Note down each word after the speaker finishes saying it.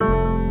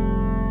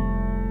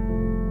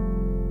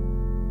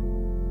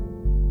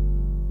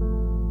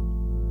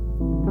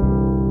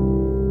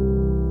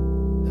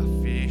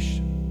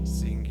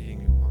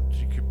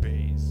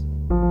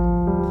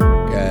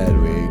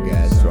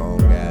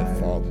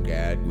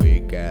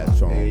get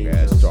strong,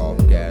 get strong,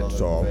 get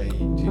strong.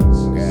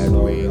 Get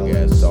weak,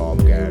 get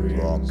soft, get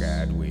rock,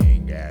 get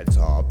weak, get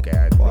soft,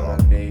 get rock.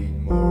 I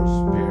need more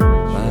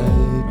spiritual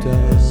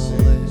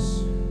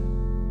messages.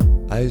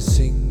 I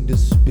sing the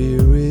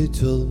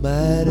spiritual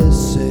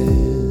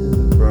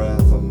medicine. The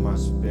breath of my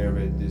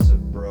spirit is a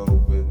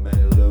broke with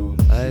many loose.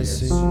 I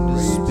sing the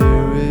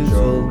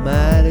spiritual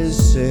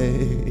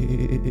medicine.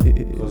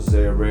 Cause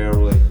they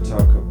rarely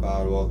talk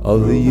about what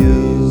Of truth you.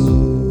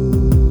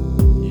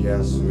 is.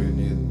 Yes, we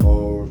need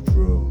more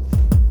truth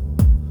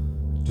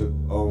to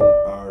own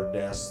our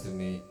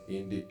destiny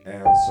in the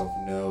hands of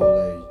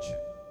knowledge.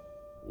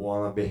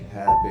 Wanna be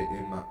happy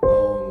in my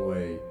own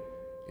way,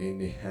 in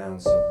the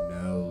hands of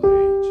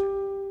knowledge.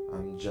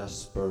 I'm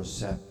just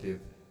perceptive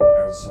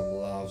and some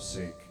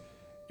lovesick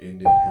in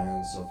the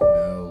hands of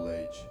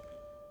knowledge.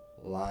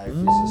 Life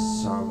is a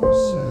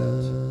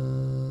somerset.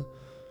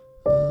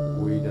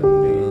 We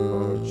don't need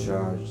more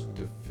charge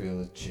to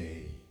feel a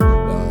change.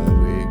 Get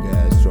weak,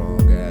 get strong,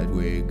 get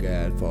weak,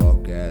 get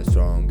fuck, get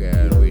strong,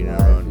 get winner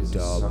on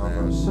top,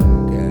 man.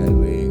 Get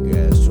weak,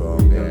 get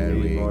strong, get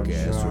weak,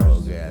 get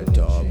strong, get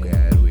top,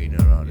 get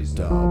winner on the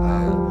top,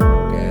 man.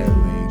 Get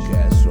weak,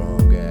 get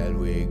strong, get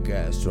weak,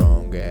 get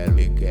strong, get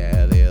weak,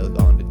 get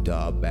ill on the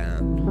top,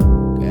 man.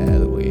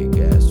 Get weak,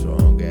 get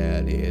strong,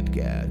 get it,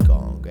 get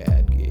gone,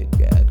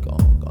 get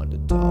gone on the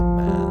top,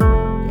 man.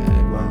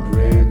 Get When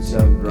dreams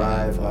and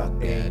drive are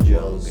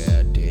angels,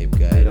 get deep,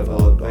 get made fuck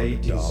about on the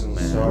waiting top, man.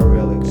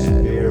 sensorial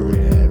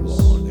experience.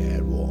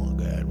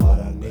 But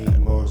I need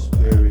more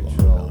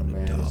spiritual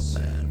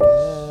medicine.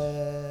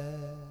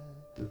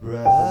 The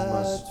breath of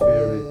my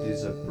spirit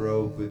is a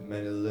probe with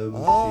many loose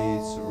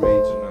sheets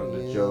written on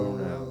the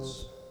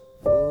journals.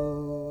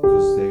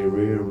 Cause they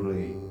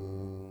rarely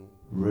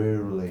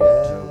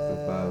talk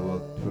about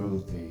what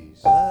truth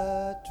is.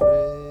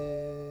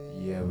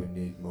 Yeah, we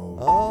need more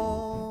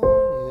truth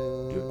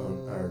to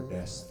own our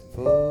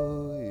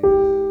destiny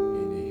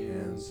in the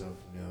hands of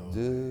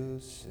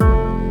knowledge.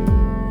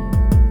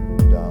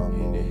 Don't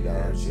move,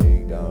 don't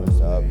shake, don't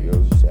stop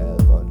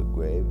yourself on the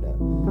grave now.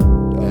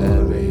 Get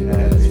weak,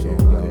 get strong,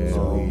 get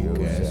weak,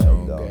 get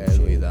strong, get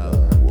without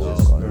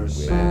walk on the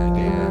grave.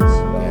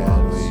 Get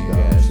weak,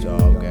 get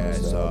strong, get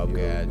soft,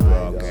 get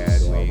rock,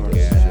 get weak,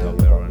 get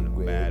stop on the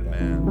bad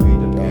man.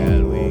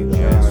 Get weak,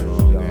 get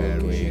strong,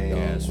 get weak,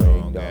 get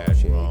strong,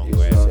 get wrong,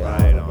 get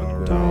right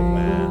on top,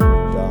 man.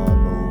 Don't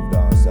move,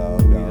 don't stop,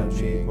 don't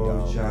shake,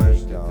 don't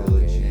break,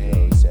 don't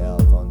shake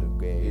yourself on the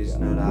grave. It's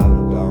not out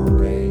of our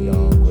range.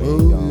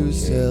 Move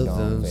yourself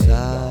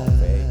inside.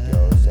 Fake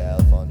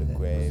yourself on the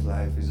grave.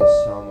 Life is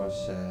a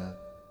somerset.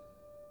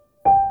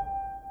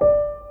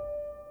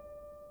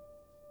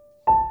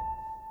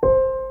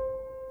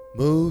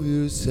 Move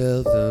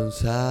yourself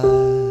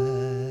inside.